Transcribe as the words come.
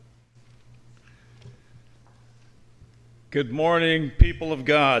Good morning, people of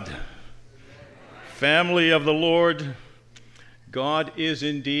God, family of the Lord. God is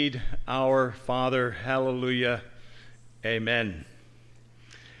indeed our Father. Hallelujah. Amen.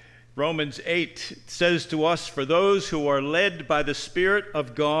 Romans 8 says to us, "For those who are led by the Spirit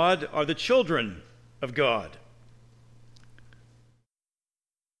of God are the children of God."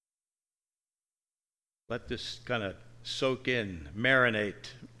 Let this kind of soak in,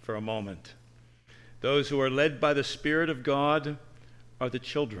 marinate for a moment. Those who are led by the Spirit of God are the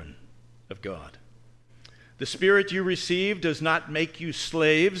children of God. The Spirit you receive does not make you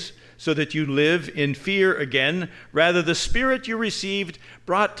slaves so that you live in fear again. Rather, the Spirit you received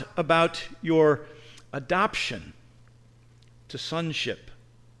brought about your adoption to sonship.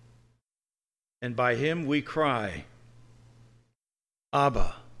 And by him we cry,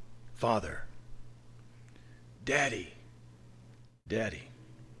 "Abba, Father." Daddy, Daddy.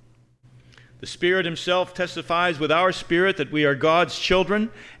 The Spirit himself testifies with our spirit that we are God's children.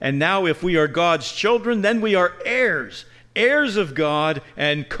 And now if we are God's children, then we are heirs, heirs of God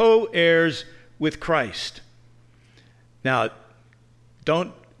and co-heirs with Christ. Now,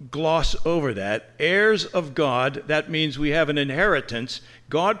 don't gloss over that. Heirs of God, that means we have an inheritance.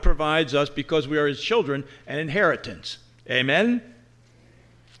 God provides us, because we are his children, an inheritance. Amen?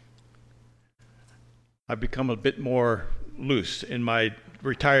 I've become a bit more loose in my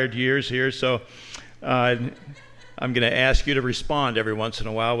retired years here, so I'm going to ask you to respond every once in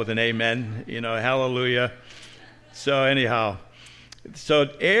a while with an amen, hallelujah. So anyhow,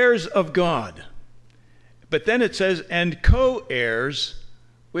 so heirs of God. But then it says, and co-heirs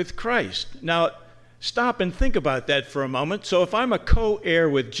with Christ. Now, stop and think about that for a moment. So if I'm a co-heir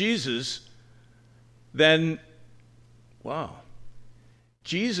with Jesus, then, wow,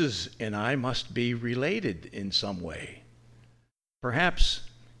 Jesus and I must be related in some way. Perhaps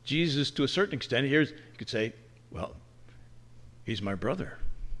Jesus, to a certain extent, you could say, well, he's my brother.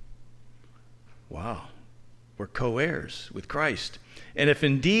 Wow, we're co-heirs with Christ. And if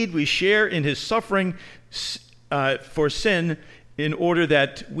indeed we share in his suffering for sin, in order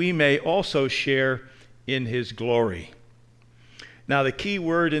that we may also share in his glory. Now, the key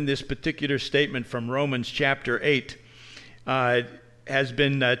word in this particular statement from Romans chapter 8 has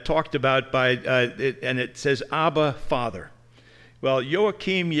been talked about and it says, Abba, Father. Well,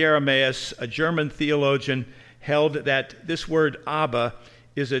 Joachim Jeremias, a German theologian, held that this word Abba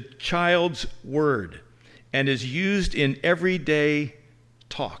is a child's word and is used in everyday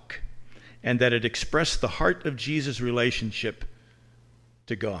talk, and that it expressed the heart of Jesus' relationship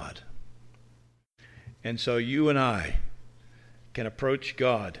to God. And so you and I can approach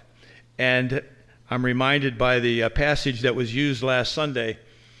God. And I'm reminded by the passage that was used last Sunday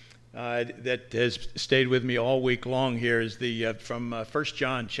that has stayed with me all week long here is the from 1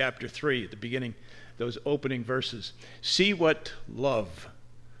 John chapter 3 at the beginning, those opening verses. See what love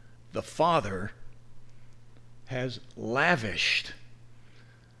the Father has lavished.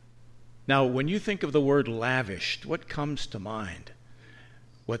 Now, when you think of the word lavished, what comes to mind?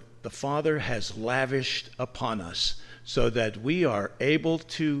 What the Father has lavished upon us so that we are able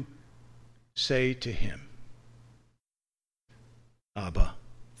to say to him, Abba,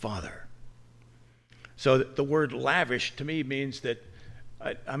 Father. So the word lavish to me means that,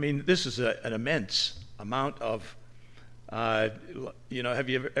 this is an immense amount of, have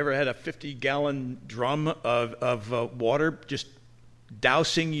you ever had a 50-gallon drum of water just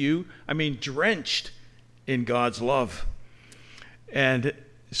dousing you? Drenched in God's love. And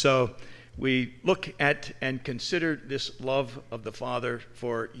so we look at and consider this love of the Father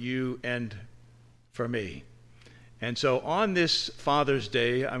for you and for me. And so on this Father's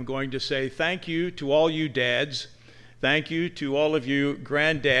Day, I'm going to say thank you to all you dads. Thank you to all of you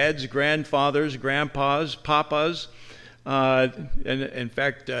granddads, grandfathers, grandpas, papas. And in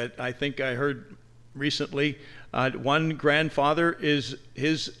fact, I think I heard recently one grandfather his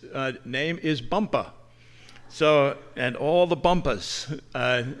name is Bumpa. So, and all the Bumpas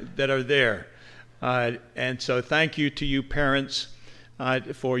that are there. And so thank you to you parents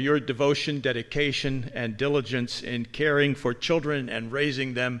for your devotion, dedication, and diligence in caring for children and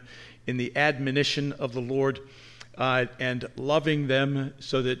raising them in the admonition of the Lord and loving them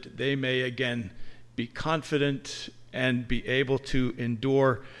so that they may again be confident and be able to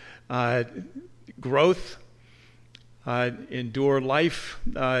endure growth, endure life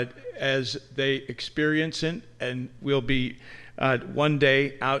as they experience it, and will be one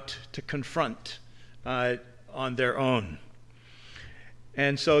day out to confront on their own.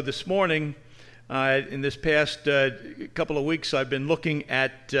 And so this morning, in this past couple of weeks, I've been looking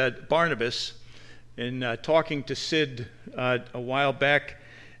at Barnabas and talking to Sid a while back.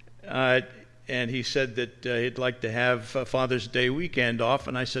 and he said that he'd like to have Father's Day weekend off.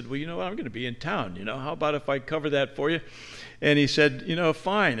 And I said, well, you know what, I'm going to be in town. How about if I cover that for you? And he said,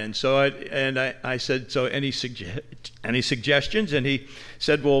 fine. And so I said, so any suggestions? And he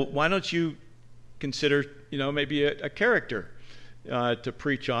said, well, why don't you consider, maybe a character to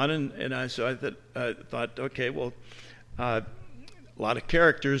preach on? And I thought, okay, well, a lot of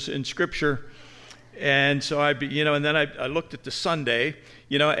characters in Scripture. And so and then I looked at the Sunday,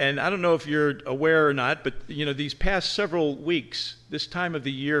 and I don't know if you're aware or not, but, these past several weeks, this time of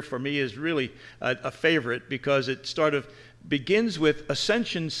the year for me is really a favorite, because it sort of begins with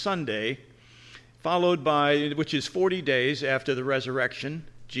Ascension Sunday, followed by, which is 40 days after the resurrection.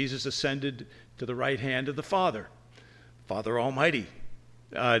 Jesus ascended to the right hand of the Father Almighty,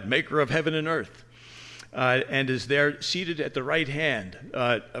 maker of heaven and earth, and is there seated at the right hand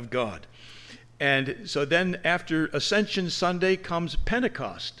of God. And so then after Ascension Sunday comes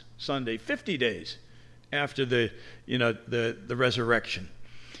Pentecost Sunday, 50 days after the resurrection.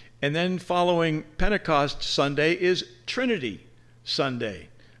 And then following Pentecost Sunday is Trinity Sunday.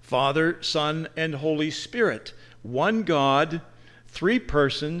 Father, Son, and Holy Spirit. One God, three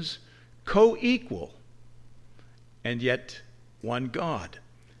persons, co-equal, and yet one God,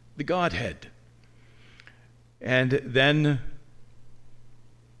 the Godhead. And then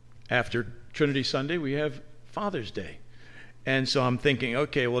after Trinity Sunday, we have Father's Day. And so I'm thinking,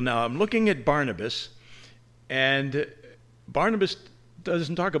 okay, well, now I'm looking at Barnabas, and Barnabas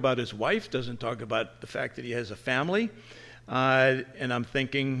doesn't talk about his wife, doesn't talk about the fact that he has a family. And I'm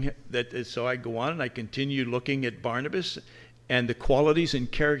thinking that, so I go on and I continue looking at Barnabas and the qualities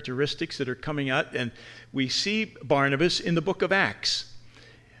and characteristics that are coming out. And we see Barnabas in the book of Acts.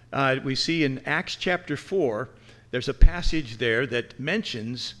 We see in Acts chapter 4, there's a passage there that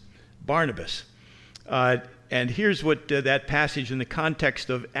mentions Barnabas. And here's what that passage in the context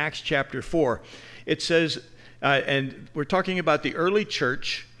of Acts chapter 4. It says, and we're talking about the early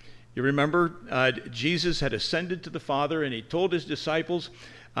church. You remember Jesus had ascended to the Father, and he told his disciples,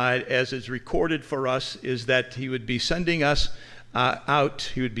 as is recorded for us, is that he would be sending us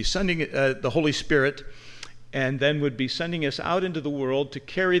out. He would be sending the Holy Spirit, and then would be sending us out into the world to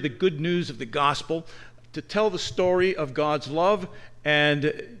carry the good news of the gospel, to tell the story of God's love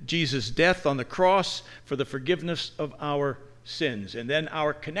and Jesus' death on the cross for the forgiveness of our sins, and then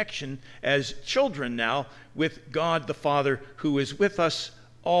our connection as children now with God the Father, who is with us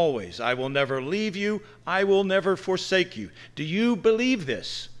always. I will never leave you. I will never forsake you. Do you believe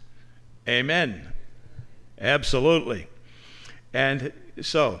this? Amen. Absolutely. And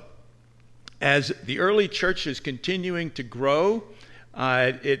so, as the early church is continuing to grow,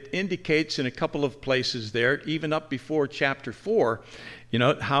 it indicates in a couple of places there, even up before chapter 4,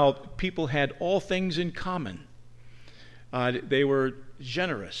 how people had all things in common. They were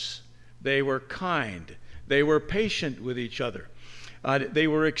generous. They were kind. They were patient with each other. They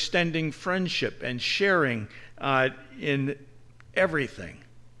were extending friendship and sharing in everything.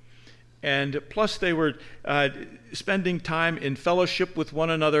 And plus they were spending time in fellowship with one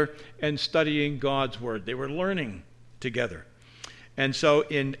another and studying God's Word. They were learning together. And so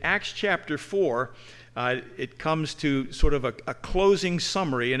in Acts chapter 4, it comes to sort of a closing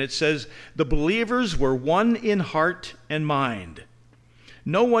summary, and it says, the believers were one in heart and mind.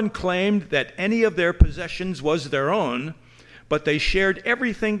 No one claimed that any of their possessions was their own, but they shared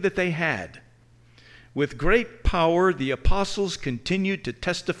everything that they had. With great power, the apostles continued to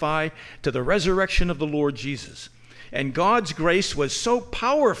testify to the resurrection of the Lord Jesus. And God's grace was so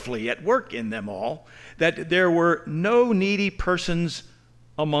powerfully at work in them all that there were no needy persons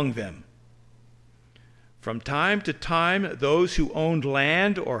among them. From time to time, those who owned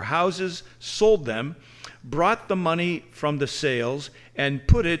land or houses sold them, brought the money from the sales, and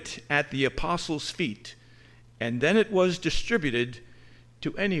put it at the apostles' feet, and then it was distributed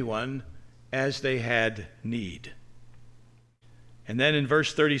to anyone as they had need. And then in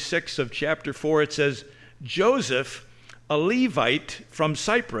verse 36 of chapter 4, it says, Joseph, a Levite from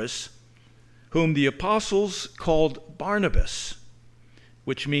Cyprus, whom the apostles called Barnabas,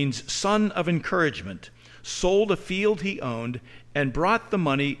 which means son of encouragement, sold a field he owned and brought the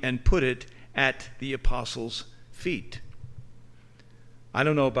money and put it at the apostles' feet. I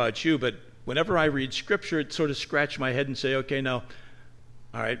don't know about you, but whenever I read Scripture, it sort of scratch my head and say, okay, now,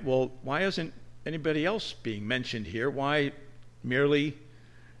 all right, well, why isn't anybody else being mentioned here? Why merely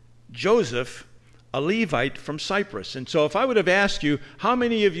Joseph, a Levite from Cyprus? And so if I would have asked you, how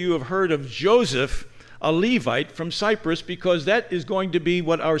many of you have heard of Joseph, a Levite from Cyprus? Because that is going to be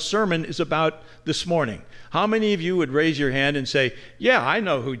what our sermon is about this morning. How many of you would raise your hand and say, yeah, I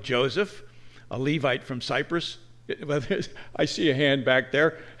know who Joseph, a Levite from Cyprus, Well, I see a hand back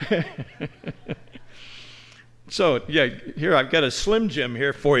there. So, yeah, here I've got a Slim Jim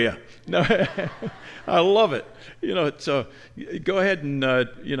here for you. No, I love it. So go ahead and,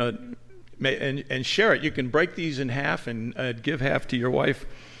 and share it. You can break these in half and give half to your wife.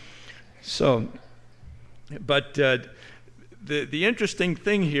 So, but the interesting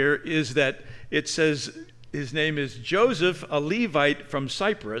thing here is that it says his name is Joseph, a Levite from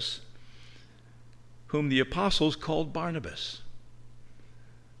Cyprus, whom the apostles called Barnabas.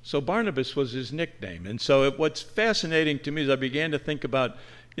 So Barnabas was his nickname. And so what's fascinating to me is I began to think about,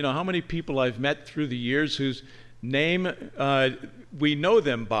 how many people I've met through the years whose name we know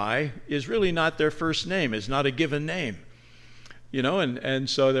them by is really not their first name, is not a given name. And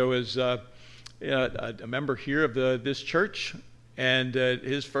so there was a member here of this church, and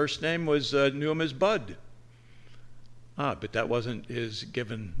his first name was, knew him as Bud. But that wasn't his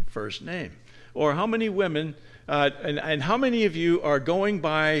given first name. Or how many women, and how many of you are going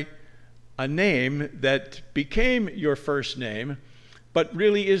by a name that became your first name, but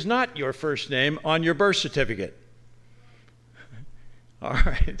really is not your first name on your birth certificate? All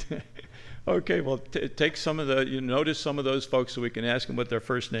right. Okay, well, take some of notice some of those folks so we can ask them what their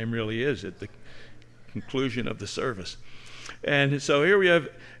first name really is at the conclusion of the service. And so here we have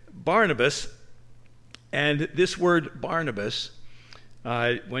Barnabas, and this word Barnabas,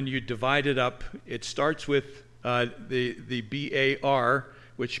 when you divide it up, it starts with the B-A-R,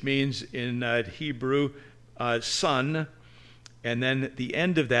 which means in Hebrew, son, and then the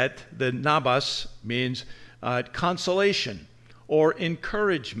end of that, the Nabas, means consolation or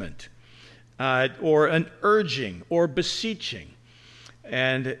encouragement, or an urging or beseeching.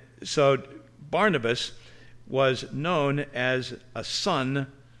 And so Barnabas was known as a son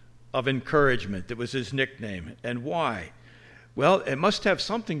of encouragement. It was his nickname. And why? Well, it must have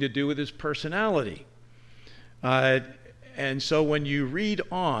something to do with his personality. And so when you read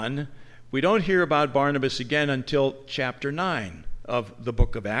on, we don't hear about Barnabas again until chapter 9 of the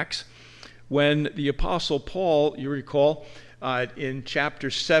book of Acts, when the Apostle Paul, you recall, in chapter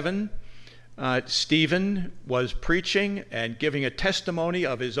 7, Stephen was preaching and giving a testimony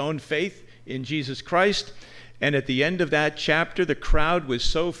of his own faith in Jesus Christ. And at the end of that chapter, the crowd was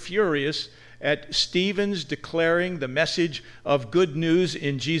so furious at Stephen's declaring the message of good news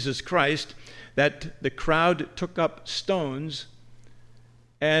in Jesus Christ that the crowd took up stones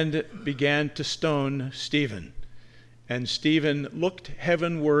and began to stone Stephen. And Stephen looked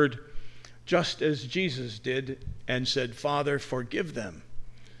heavenward just as Jesus did and said, "Father, forgive them,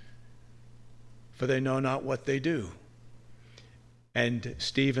 for they know not what they do." And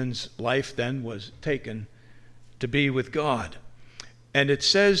Stephen's life then was taken to be with God. And it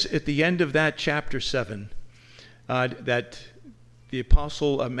says at the end of that chapter 7 that the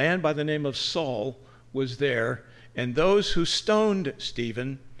apostle, a man by the name of Saul, was there, and those who stoned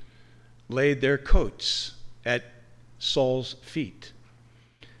Stephen laid their coats at Saul's feet.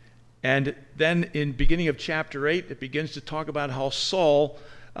 And then in beginning of chapter 8, it begins to talk about how Saul,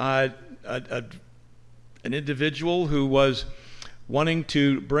 an individual who was wanting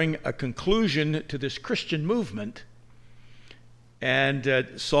to bring a conclusion to this Christian movement, and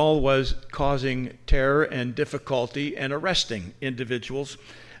Saul was causing terror and difficulty and arresting individuals,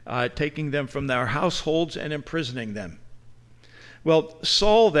 taking them from their households and imprisoning them. Well,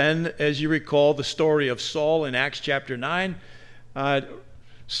 Saul then, as you recall the story of Saul in Acts chapter 9,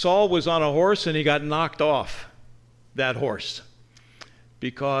 Saul was on a horse and he got knocked off that horse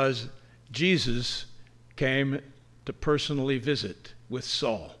because Jesus came to personally visit with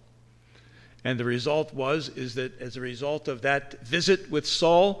Saul. And the result is that as a result of that visit with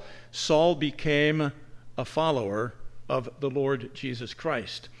Saul, Saul became a follower of the Lord Jesus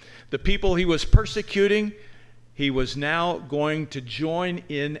Christ. The people he was persecuting, he was now going to join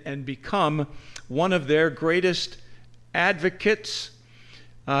in and become one of their greatest advocates,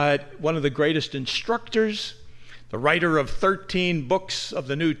 one of the greatest instructors, the writer of 13 books of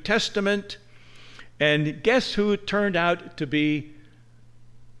the New Testament. And guess who turned out to be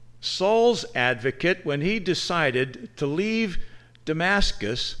Saul's advocate when he decided to leave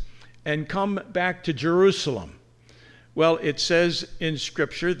Damascus and come back to Jerusalem? Well, it says in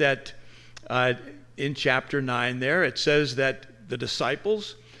Scripture that in chapter 9 there, it says that the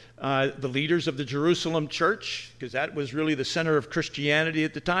disciples, the leaders of the Jerusalem church, because that was really the center of Christianity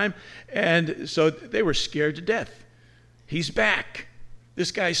at the time, and so they were scared to death. He's back.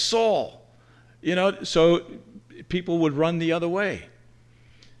 This guy's Saul. So people would run the other way.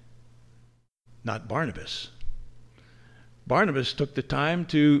 Not Barnabas. Barnabas took the time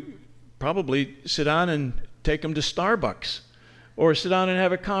to probably sit down and take him to Starbucks or sit down and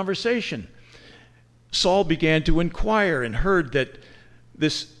have a conversation. Saul began to inquire and heard that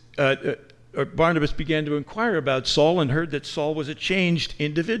Barnabas began to inquire about Saul and heard that Saul was a changed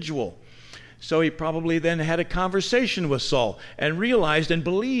individual. So he probably then had a conversation with Saul and realized and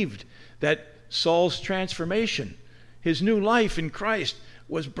believed that Saul's transformation, his new life in Christ,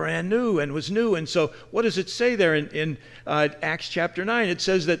 was brand new and was new. And so what does it say there in Acts chapter 9? It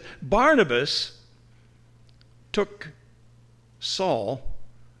says that Barnabas took Saul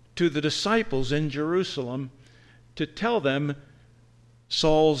to the disciples in Jerusalem to tell them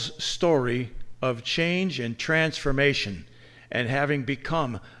Saul's story of change and transformation and having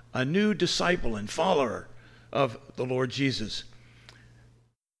become a new disciple and follower of the Lord Jesus.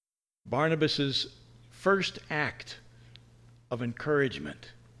 Barnabas's first act of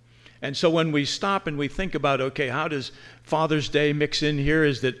encouragement. And so when we stop and we think about, okay, how does Father's Day mix in here,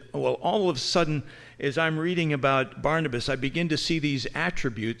 is that, well, all of a sudden, as I'm reading about Barnabas, I begin to see these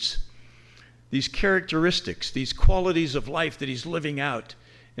attributes, these characteristics, these qualities of life that he's living out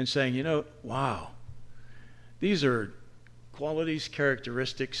and saying, wow, these are qualities,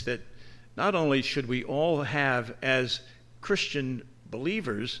 characteristics that not only should we all have as Christian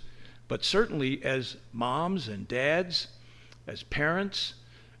believers, but certainly as moms and dads, as parents,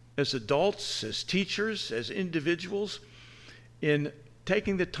 as adults, as teachers, as individuals, in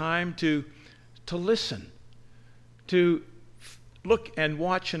taking the time to listen, to look and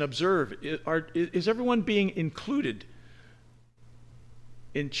watch and observe. Is everyone being included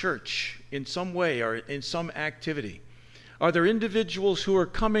in church in some way or in some activity? Are there individuals who are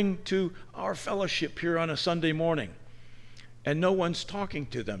coming to our fellowship here on a Sunday morning and no one's talking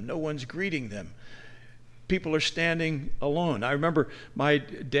to them, no one's greeting them? People are standing alone. I remember my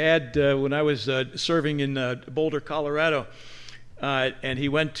dad, when I was serving in Boulder, Colorado, and he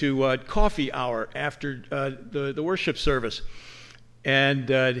went to coffee hour after the worship service. And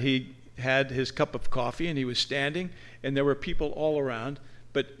he had his cup of coffee, and he was standing, and there were people all around,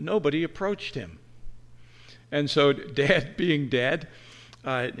 but nobody approached him. And so Dad, being Dad,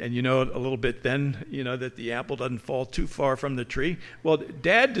 and a little bit then, that the apple doesn't fall too far from the tree. Well,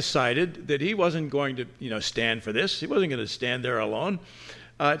 Dad decided that he wasn't going to, stand for this. He wasn't going to stand there alone.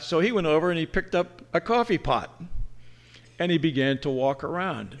 So he went over and he picked up a coffee pot. And he began to walk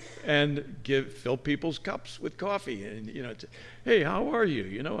around and fill people's cups with coffee. And, hey, how are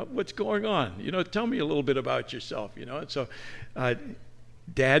you? What's going on? Tell me a little bit about yourself, And so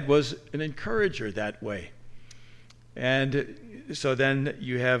Dad was an encourager that way. And so then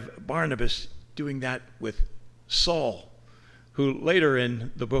you have Barnabas doing that with Saul, who later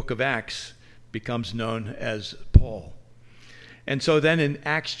in the book of Acts becomes known as Paul. And so then in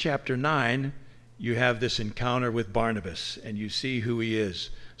Acts chapter 9, you have this encounter with Barnabas, and you see who he is.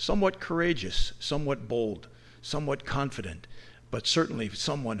 Somewhat courageous, somewhat bold, somewhat confident, but certainly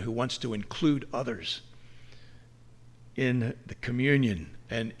someone who wants to include others in the communion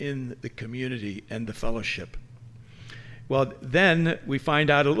and in the community and the fellowship. Well, then we find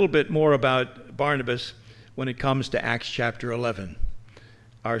out a little bit more about Barnabas when it comes to Acts chapter 11,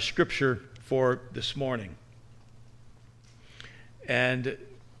 our scripture for this morning. And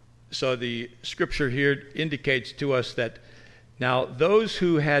so the scripture here indicates to us that now those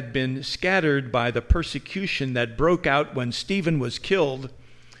who had been scattered by the persecution that broke out when Stephen was killed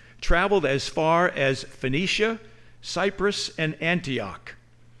traveled as far as Phoenicia, Cyprus, and Antioch.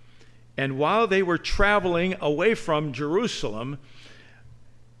 And while they were traveling away from Jerusalem,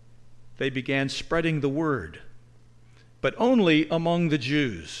 they began spreading the word, but only among the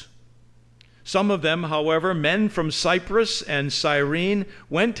Jews. Some of them, however, men from Cyprus and Cyrene,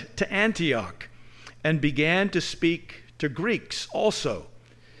 went to Antioch and began to speak to Greeks also,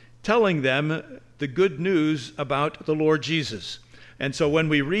 telling them the good news about the Lord Jesus. And so when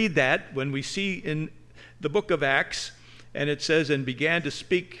we read that, when we see in the book of Acts, and it says, and began to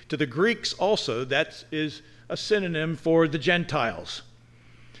speak to the Greeks also, that is a synonym for the Gentiles.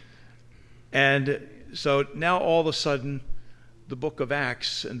 And so now all of a sudden, the book of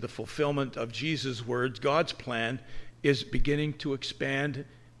Acts and the fulfillment of Jesus' words, God's plan, is beginning to expand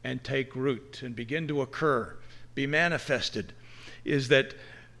and take root and begin to occur, be manifested, is that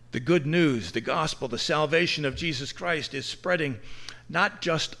the good news, the gospel, the salvation of Jesus Christ is spreading not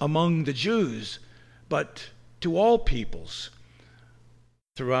just among the Jews, but to all peoples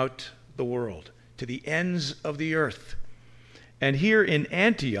throughout the world, to the ends of the earth. And here in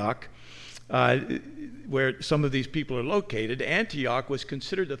Antioch, where some of these people are located, Antioch was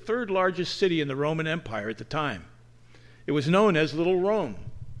considered the third largest city in the Roman Empire at the time. It was known as Little Rome.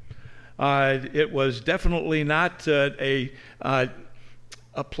 It was definitely not a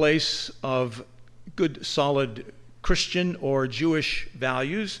place of good, solid Christian or Jewish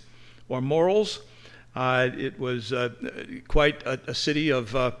values or morals. It was quite a city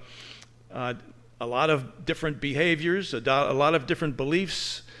of a lot of different behaviors, a lot of different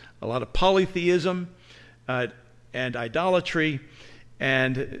beliefs, a lot of polytheism and idolatry.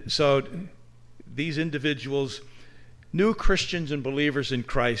 And so these individuals, new Christians and believers in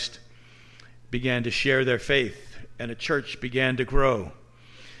Christ, began to share their faith, and a church began to grow.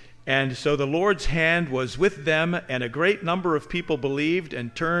 And so the Lord's hand was with them, and a great number of people believed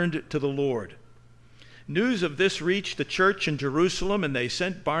and turned to the Lord. News of this reached the church in Jerusalem, and they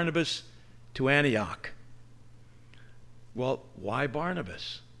sent Barnabas to Antioch. Well, why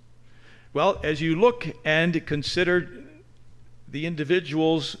Barnabas? Well, as you look and consider the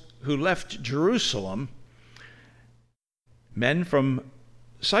individuals who left Jerusalem, men from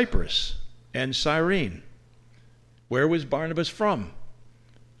Cyprus and Cyrene. Where was Barnabas from?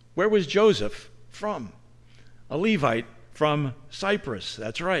 Where was Joseph from? A Levite from Cyprus,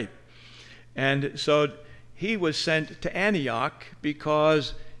 that's right. And so he was sent to Antioch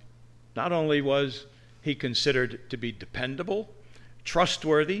because not only was he considered to be dependable,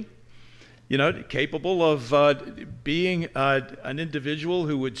 trustworthy, capable of being an individual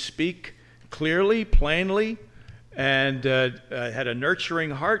who would speak clearly, plainly, and had a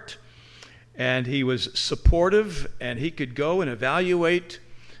nurturing heart, and he was supportive, and he could go and evaluate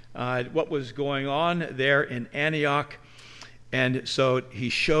what was going on there in Antioch. And so he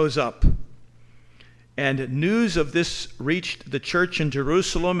shows up. And news of this reached the church in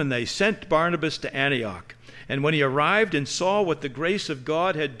Jerusalem, and they sent Barnabas to Antioch. And when he arrived and saw what the grace of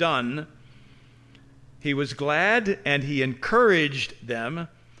God had done, he was glad, and he encouraged them.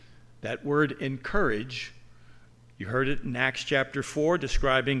 That word encourage, you heard it in Acts chapter 4,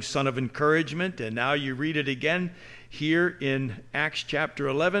 describing son of encouragement, and now you read it again here in Acts chapter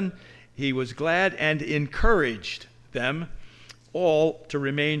 11. He was glad and encouraged them all to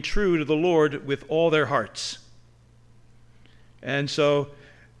remain true to the Lord with all their hearts. And so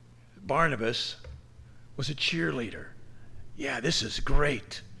Barnabas was a cheerleader. Yeah, this is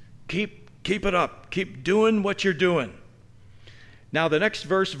great. Keep it up. Keep doing what you're doing. Now the next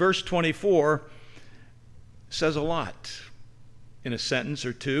verse, verse 24, says a lot in a sentence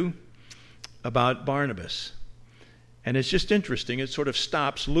or two about Barnabas. And it's just interesting. It sort of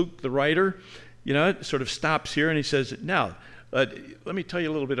stops. Luke, the writer, it sort of stops here and he says, now, let me tell you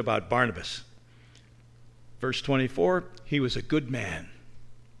a little bit about Barnabas. Verse 24, he was a good man.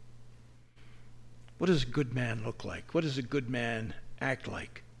 What does a good man look like? What does a good man act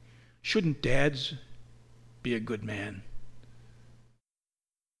like? Shouldn't dads be a good man?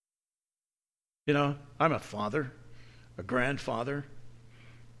 I'm a father, a grandfather.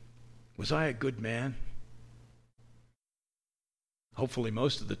 Was I a good man? Hopefully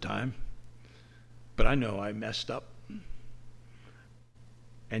most of the time. But I know I messed up.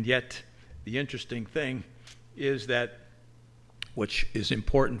 And yet, the interesting thing is that, which is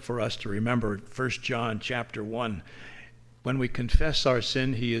important for us to remember, 1 John chapter 1, when we confess our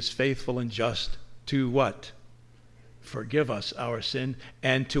sin, he is faithful and just to what? Forgive us our sin,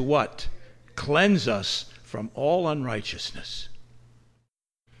 and to what? Cleanse us from all unrighteousness.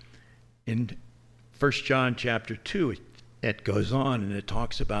 In 1 John chapter 2, it goes on and it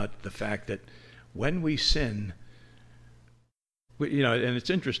talks about the fact that when we sin, and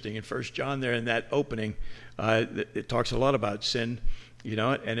it's interesting in 1 John there in that opening, it talks a lot about sin,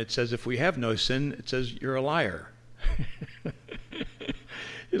 and it says if we have no sin, it says you're a liar.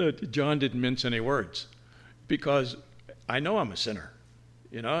 John didn't mince any words because I know I'm a sinner.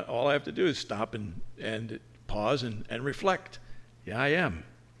 All I have to do is stop and pause and reflect. Yeah, I am.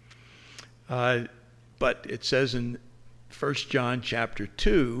 But it says in 1 John chapter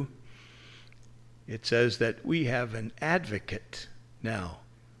 2, it says that we have an advocate now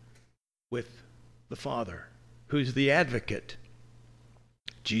with the Father. Who's the advocate?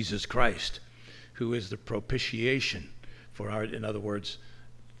 Jesus Christ, who is the propitiation for our, in other words,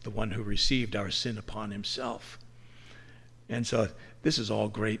 the one who received our sin upon himself. And so this is all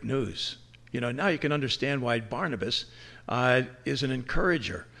great news. Now you can understand why Barnabas is an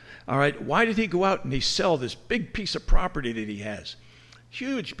encourager. All right, why did he go out and he sell this big piece of property that he has?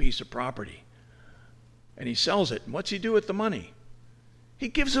 Huge piece of property. And he sells it. And what's he do with the money? He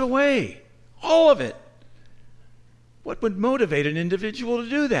gives it away. All of it. What would motivate an individual to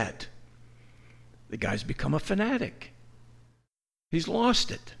do that? The guy's become a fanatic. He's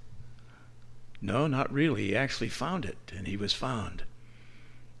lost it. No, not really. He actually found it, and he was found.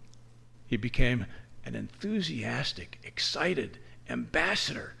 He became an enthusiastic, excited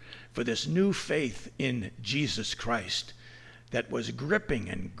ambassador for this new faith in Jesus Christ that was gripping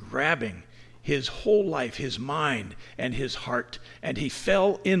and grabbing his whole life, his mind and his heart, and he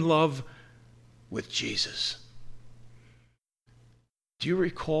fell in love with Jesus. Do you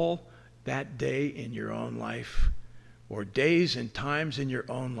recall that day in your own life, or days and times in your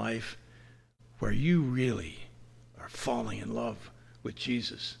own life where you really are falling in love with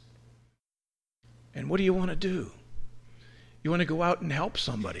Jesus? And what do you want to do? You want to go out and help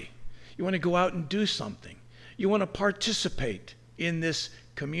somebody. You want to go out and do something. You want to participate in this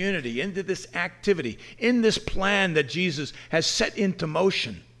community, into this activity, in this plan that Jesus has set into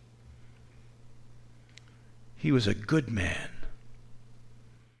motion. He was a good man,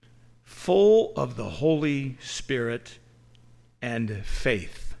 full of the Holy Spirit and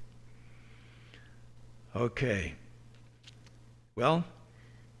faith. Okay. Well,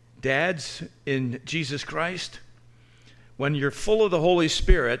 dads in Jesus Christ, when you're full of the Holy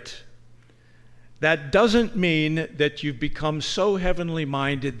Spirit, that doesn't mean that you've become so heavenly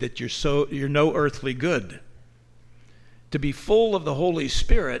minded that you're no earthly good. To be full of the Holy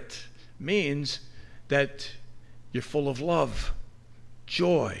Spirit means that you're full of love,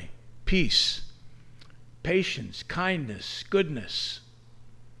 joy, peace, patience, kindness, goodness.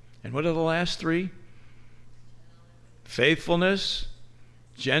 And what are the last three? Faithfulness,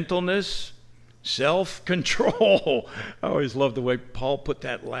 gentleness, self-control. I always love the way Paul put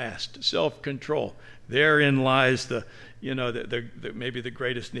that last, self-control. Therein lies maybe the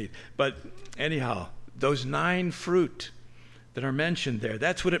greatest need. But anyhow, those 9 fruit that are mentioned there,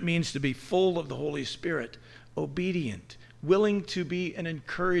 that's what it means to be full of the Holy Spirit, obedient, willing to be an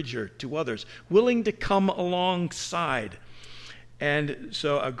encourager to others, willing to come alongside. And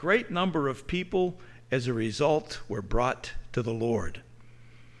so a great number of people, as a result, were brought to the Lord.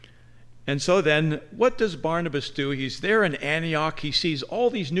 And so then, what does Barnabas do? He's there in Antioch. He sees all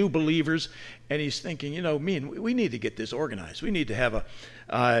these new believers, and he's thinking, we need to get this organized. We need to have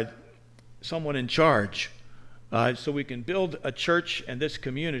someone in charge so we can build a church and this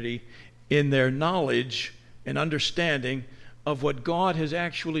community in their knowledge and understanding of what God has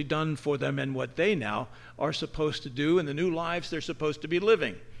actually done for them and what they now are supposed to do and the new lives they're supposed to be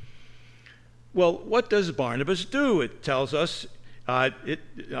living. Well, what does Barnabas do? It tells us,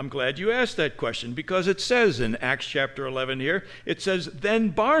 I'm glad you asked that question, because it says in Acts chapter 11 here, it says, then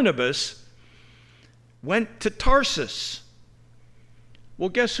Barnabas went to Tarsus. Well,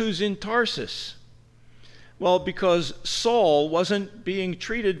 guess who's in Tarsus? Well, because Saul wasn't being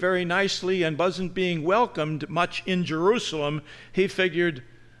treated very nicely and wasn't being welcomed much in Jerusalem, he figured,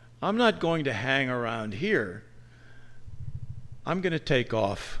 I'm not going to hang around here. I'm going to take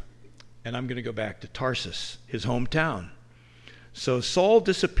off and I'm going to go back to Tarsus, his hometown. So Saul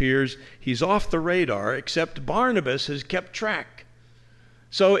disappears. He's off the radar, except Barnabas has kept track.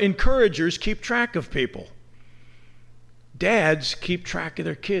 So encouragers keep track of people. Dads keep track of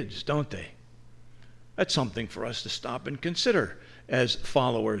their kids, don't they? That's something for us to stop and consider as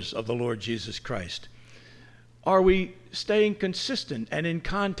followers of the Lord Jesus Christ. Are we staying consistent and in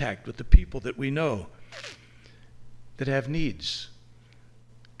contact with the people that we know that have needs,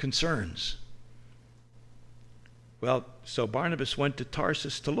 concerns? Well, so Barnabas went to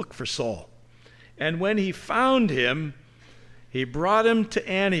Tarsus to look for Saul. And when he found him, he brought him to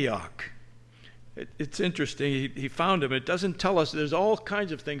Antioch. It's interesting. He found him. It doesn't tell us. There's all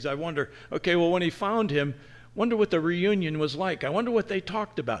kinds of things. I wonder, okay, well, when he found him, wonder what the reunion was like. I wonder what they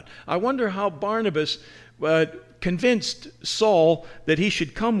talked about. I wonder how Barnabas convinced Saul that he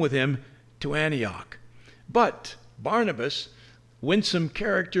should come with him to Antioch. But Barnabas, winsome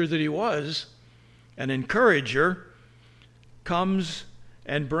character that he was, an encourager, comes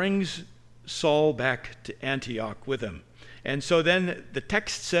and brings Saul back to Antioch with him. And so then the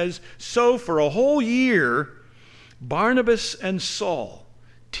text says, so for a whole year, Barnabas and Saul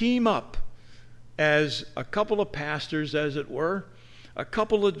team up as a couple of pastors, as it were, a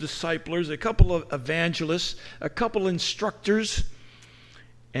couple of disciplers, a couple of evangelists, a couple instructors,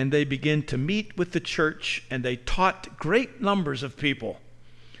 and they begin to meet with the church, and they taught great numbers of people.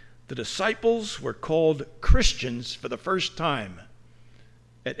 The disciples were called Christians for the first time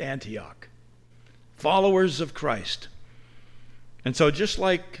at Antioch, followers of Christ. And so just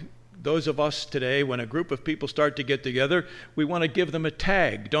like those of us today, when a group of people start to get together, we want to give them a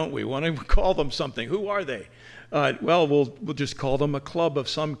tag, don't we? We want to call them something. Who are they? We'll just call them a club of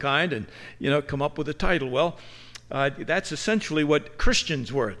some kind and, come up with a title. Well, that's essentially what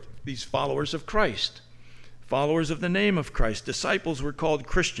Christians were, these followers of Christ, followers of the name of Christ. Disciples were called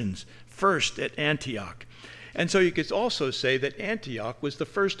Christians first at Antioch. And so you could also say that Antioch was the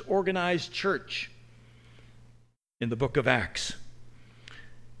first organized church in the book of Acts.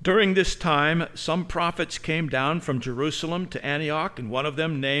 During this time, some prophets came down from Jerusalem to Antioch, and one of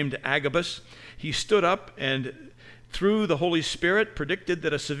them, named Agabus, he stood up and through the Holy Spirit, predicted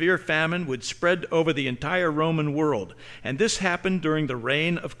that a severe famine would spread over the entire Roman world, and this happened during the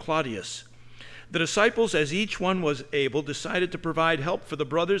reign of Claudius. The disciples, as each one was able, decided to provide help for the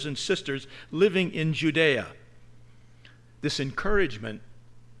brothers and sisters living in Judea. This encouragement,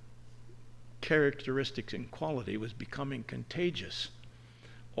 characteristics, and quality was becoming contagious.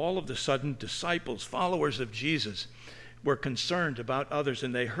 All of a sudden, disciples, followers of Jesus, were concerned about others,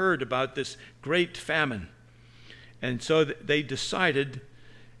 and they heard about this great famine. And so they decided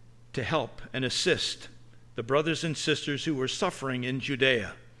to help and assist the brothers and sisters who were suffering in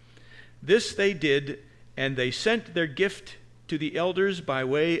Judea. This they did, and they sent their gift to the elders by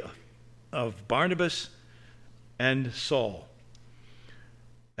way of Barnabas and Saul.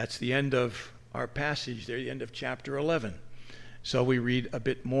 That's the end of our passage there, the end of chapter 11. So we read a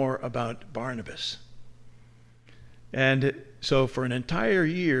bit more about Barnabas. And so for an entire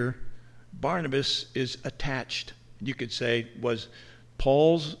year, Barnabas is attached. You could say, was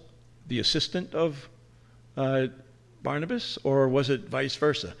Paul's the assistant of Barnabas, or was it vice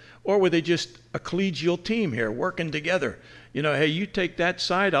versa? Or were they just a collegial team here working together? You know, hey, you take that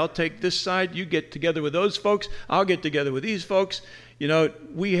side, I'll take this side, you get together with those folks, I'll get together with these folks. You know,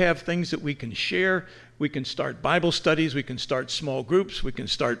 we have things that we can share. We can start Bible studies, we can start small groups, we can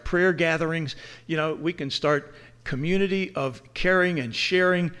start prayer gatherings. You know, we can start community of caring and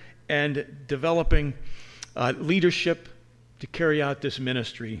sharing and developing leadership to carry out this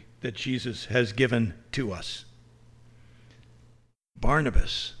ministry that Jesus has given to us.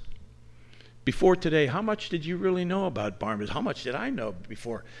 Barnabas. Before today, how much did you really know about Barnabas? How much did I know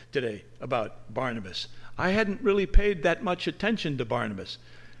before today about Barnabas? I hadn't really paid that much attention to Barnabas.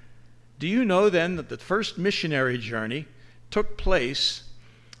 Do you know then that the first missionary journey took place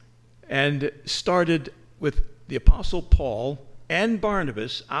and started with the Apostle Paul and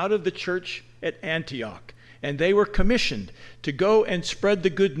Barnabas out of the church at Antioch? And they were commissioned to go and spread the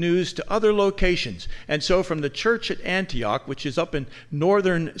good news to other locations. And so from the church at Antioch, which is up in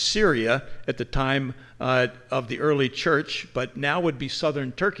northern Syria at the time of the early church, but now would be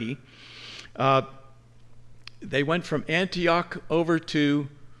southern Turkey, they went from Antioch over to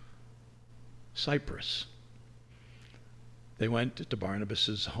Cyprus. They went to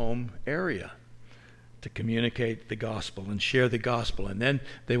Barnabas's home area to communicate the gospel and share the gospel. And then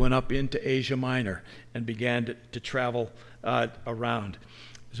they went up into Asia Minor and began to travel around.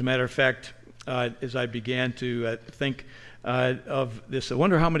 As a matter of fact, as I began to think of this, I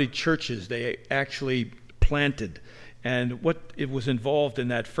wonder how many churches they actually planted and what it was involved in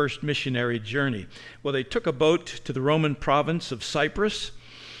that first missionary journey. Well, they took a boat to the Roman province of Cyprus,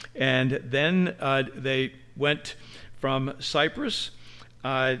 and then they went from Cyprus,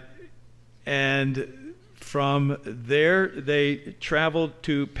 and from there, they traveled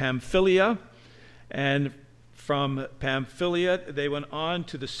to Pamphylia, and from Pamphylia, they went on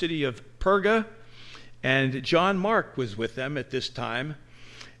to the city of Perga, and John Mark was with them at this time.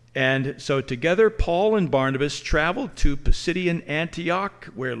 And so together, Paul and Barnabas traveled to Pisidian Antioch,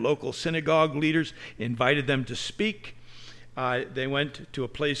 where local synagogue leaders invited them to speak. They went to a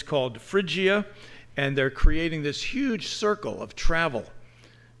place called Phrygia, and they're creating this huge circle of travel.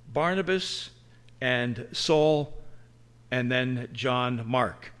 Barnabas and Saul, and then John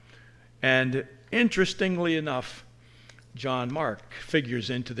Mark. And interestingly enough, John Mark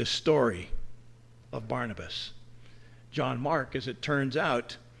figures into this story of Barnabas. John Mark, as it turns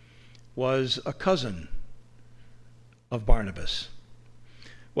out, was a cousin of Barnabas.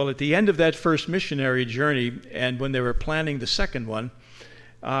 Well, at the end of that first missionary journey, and when they were planning the second one,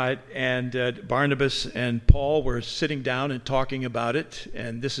 Barnabas and Paul were sitting down and talking about it,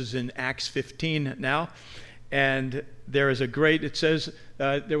 and this is in Acts 15 now, and there is it says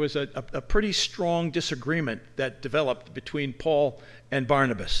there was a pretty strong disagreement that developed between Paul and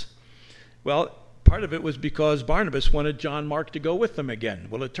Barnabas. Well, part of it was because Barnabas wanted John Mark to go with them again.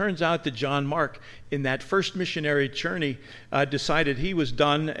 Well, it turns out that John Mark, in that first missionary journey, decided he was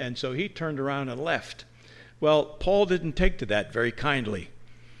done, and so he turned around and left. Well, Paul didn't take to that very kindly.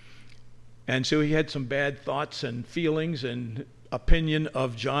 And so he had some bad thoughts and feelings and opinion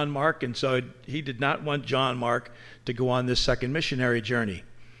of John Mark, and so he did not want John Mark to go on this second missionary journey.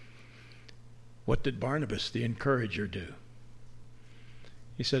 What did Barnabas, the encourager, do?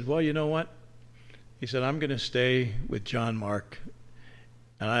 He said, well, you know what? He said, I'm going to stay with John Mark,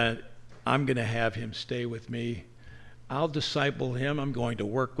 and I'm going to have him stay with me. I'll disciple him. I'm going to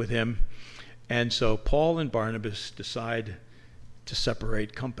work with him. And so Paul and Barnabas decide to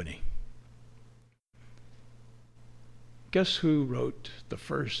separate company. Guess who wrote the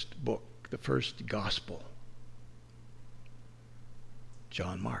first book, the first gospel?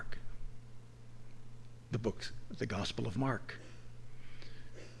 John Mark. the Gospel of Mark.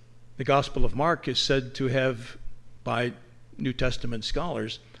 The Gospel of Mark is said to have, by New Testament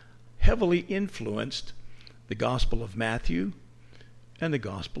scholars, heavily influenced the Gospel of Matthew and the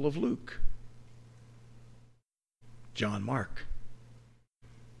Gospel of Luke. John Mark.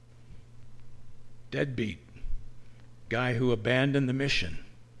 Deadbeat. Guy who abandoned the mission.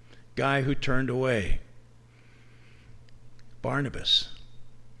 Guy who turned away. Barnabas.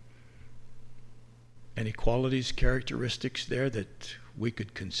 Any qualities, characteristics there that we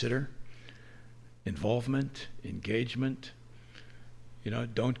could consider? Involvement, engagement,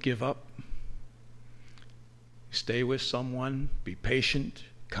 don't give up. Stay with someone, be patient,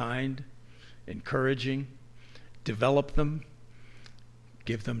 kind, encouraging, develop them,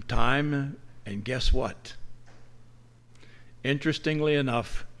 give them time, and guess what? Interestingly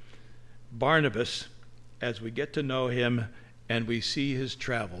enough, Barnabas, as we get to know him and we see his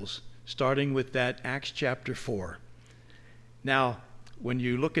travels, starting with that Acts chapter 4. Now, when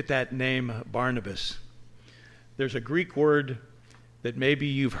you look at that name, Barnabas, there's a Greek word that maybe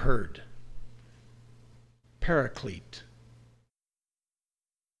you've heard. Paraclete.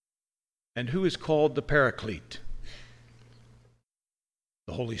 And who is called the Paraclete?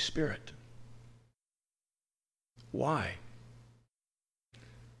 The Holy Spirit. Why?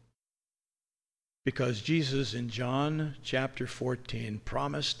 Because Jesus in John chapter 14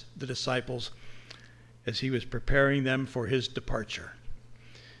 promised the disciples as he was preparing them for his departure.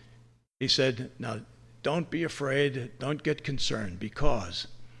 He said, now don't be afraid, don't get concerned, because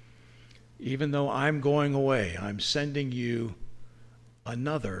even though I'm going away, I'm sending you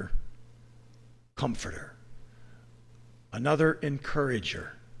another comforter, another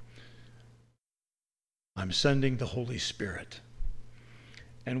encourager. I'm sending the Holy Spirit.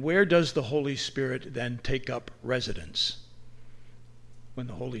 And where does the Holy Spirit then take up residence when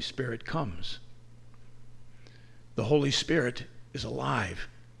the Holy Spirit comes? The Holy Spirit is alive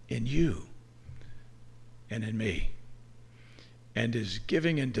in you and in me, and is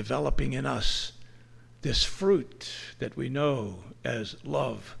giving and developing in us this fruit that we know as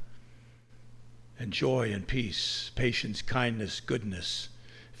love and joy and peace, patience, kindness, goodness,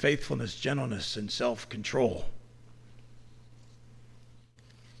 faithfulness, gentleness, and self-control.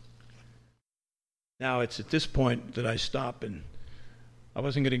 Now, it's at this point that I stop, and I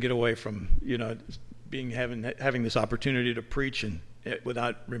wasn't going to get away from, having this opportunity to preach and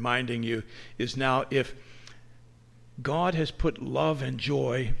without reminding you, is now if God has put love and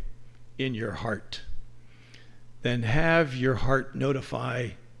joy in your heart, then have your heart notify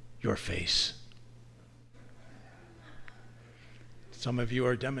your face. Some of you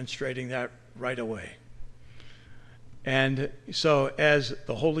are demonstrating that right away. And so as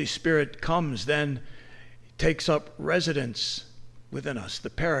the Holy Spirit comes, then takes up residence within us, the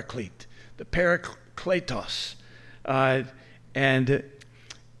Paraclete, the Parakletos. And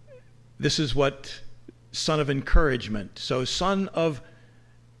this is what son of encouragement. So son of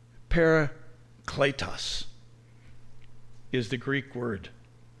Parakletos is the Greek word.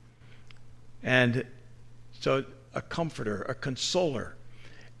 And so a comforter, a consoler.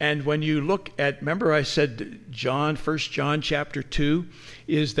 And when you look at, remember I said John, 1 John chapter 2,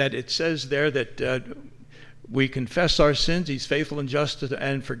 is that it says there that we confess our sins, he's faithful and just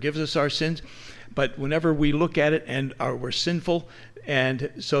and forgives us our sins. But whenever we look at it and we're sinful, and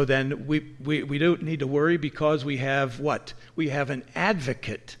so then we don't need to worry because we have what? We have an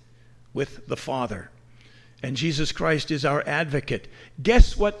advocate with the Father. And Jesus Christ is our advocate.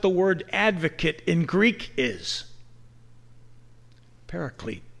 Guess what the word advocate in Greek is?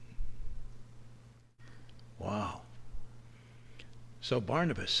 Paraclete. Wow. So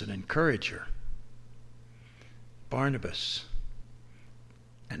Barnabas, an encourager. Barnabas,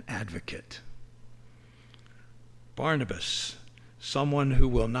 an advocate. Barnabas, someone who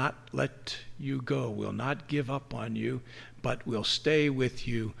will not let you go, will not give up on you, but will stay with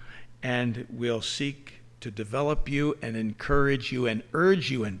you and will seek to develop you and encourage you and urge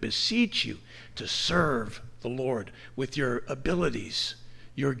you and beseech you to serve the Lord with your abilities,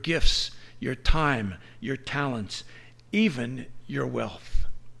 your gifts, your time, your talents, even your wealth.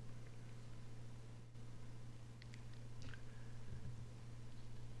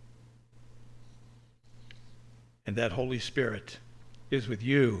 And that Holy Spirit is with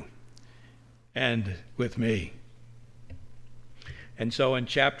you and with me. And so in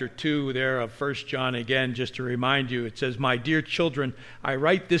chapter 2 there of 1 John, again, just to remind you, it says, "My dear children, I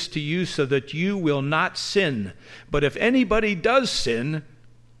write this to you so that you will not sin. But if anybody does sin,"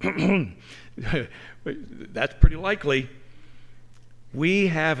 that's pretty likely, "we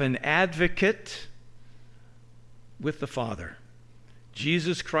have an advocate with the Father,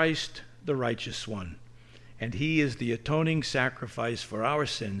 Jesus Christ, the righteous one. And he is the atoning sacrifice for our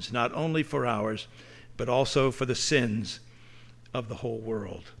sins, not only for ours, but also for the sins of the whole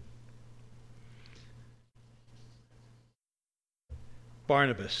world.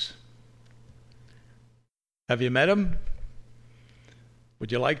 Barnabas. Have you met him?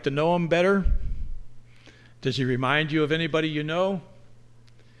 Would you like to know him better? Does he remind you of anybody you know?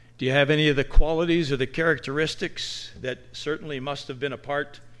 Do you have any of the qualities or the characteristics that certainly must have been a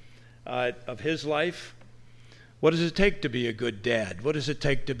part of his life? What does it take to be a good dad? What does it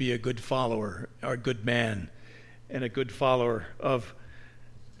take to be a good follower or a good man and a good follower of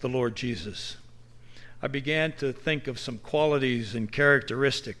the Lord Jesus? I began to think of some qualities and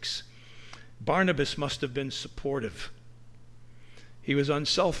characteristics. Barnabas must have been supportive. He was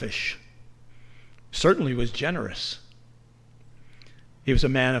unselfish. Certainly was generous. He was a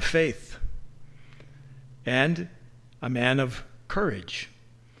man of faith and a man of courage.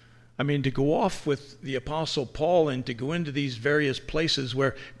 I mean, to go off with the Apostle Paul and to go into these various places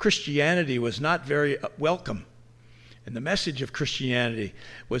where Christianity was not very welcome. And the message of Christianity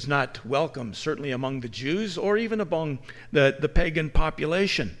was not welcome, certainly among the Jews or even among the pagan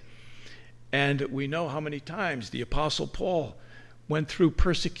population. And we know how many times the Apostle Paul went through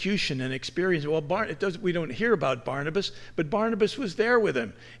persecution and experience. Well, we don't hear about Barnabas, but Barnabas was there with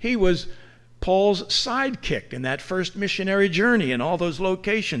him. He was Paul's sidekick in that first missionary journey in all those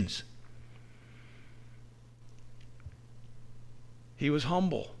locations. He was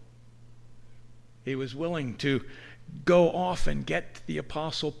humble. He was willing to go off and get the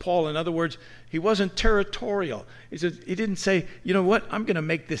Apostle Paul. In other words, he wasn't territorial. He didn't say, you know what, I'm going to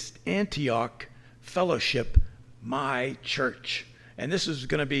make this Antioch fellowship my church. And this is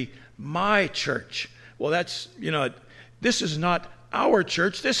going to be my church. Well, this is not our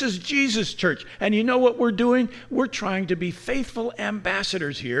church. This is Jesus' church. And you know what we're doing? We're trying to be faithful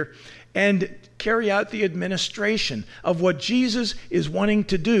ambassadors here and carry out the administration of what Jesus is wanting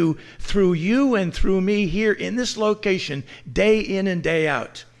to do through you and through me here in this location, day in and day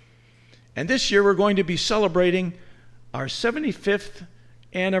out. And this year we're going to be celebrating our 75th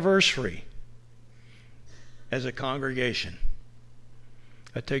anniversary as a congregation.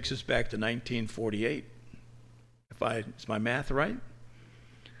 That takes us back to 1948. Is my math right?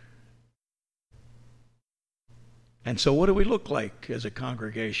 And so what do we look like as a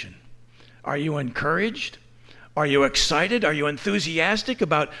congregation? Are you encouraged? Are you excited? Are you enthusiastic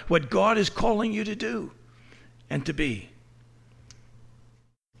about what God is calling you to do and to be?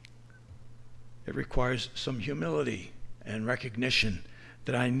 It requires some humility and recognition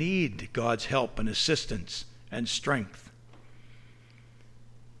that I need God's help and assistance and strength.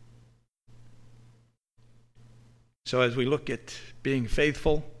 So as we look at being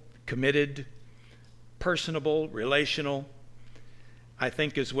faithful, committed, personable, relational, I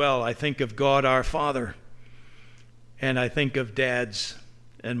think of God our Father, and I think of dads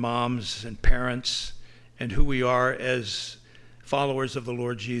and moms and parents and who we are as followers of the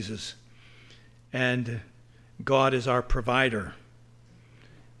Lord Jesus. And God is our provider,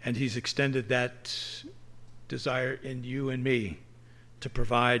 and He's extended that desire in you and me to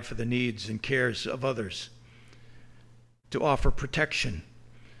provide for the needs and cares of others, to offer protection,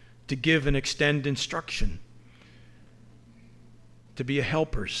 to give and extend instruction, to be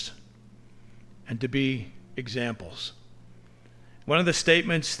helpers, and to be examples. One of the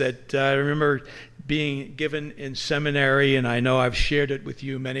statements that I remember being given in seminary, and I know I've shared it with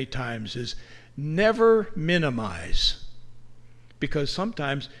you many times, is never minimize. Because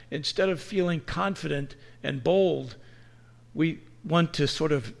sometimes, instead of feeling confident and bold, we want to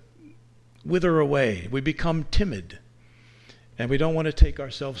sort of wither away. We become timid. And we don't want to take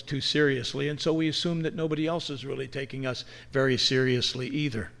ourselves too seriously, and so we assume that nobody else is really taking us very seriously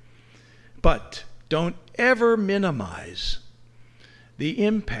either. But don't ever minimize the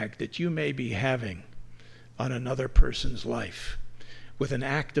impact that you may be having on another person's life with an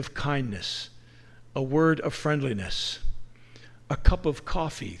act of kindness, a word of friendliness, a cup of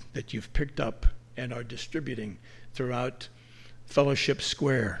coffee that you've picked up and are distributing throughout Fellowship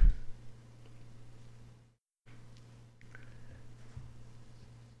Square.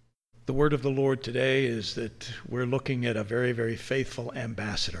 The word of the Lord today is that we're looking at a very, very faithful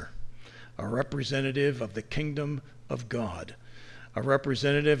ambassador, a representative of the kingdom of God, a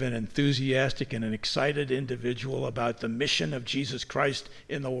representative and enthusiastic and an excited individual about the mission of Jesus Christ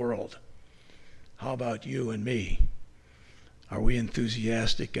in the world. How about you and me? Are we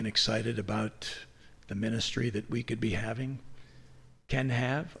enthusiastic and excited about the ministry that we could be having, can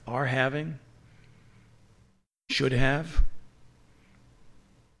have, are having, should have?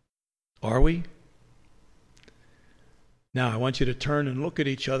 Are we? Now, I want you to turn and look at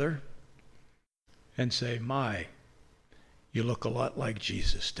each other and say, "My, you look a lot like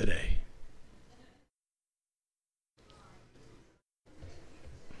Jesus today."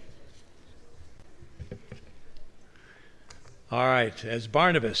 All right, as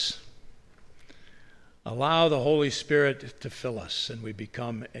Barnabas, allow the Holy Spirit to fill us and we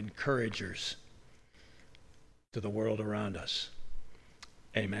become encouragers to the world around us.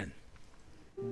 Amen.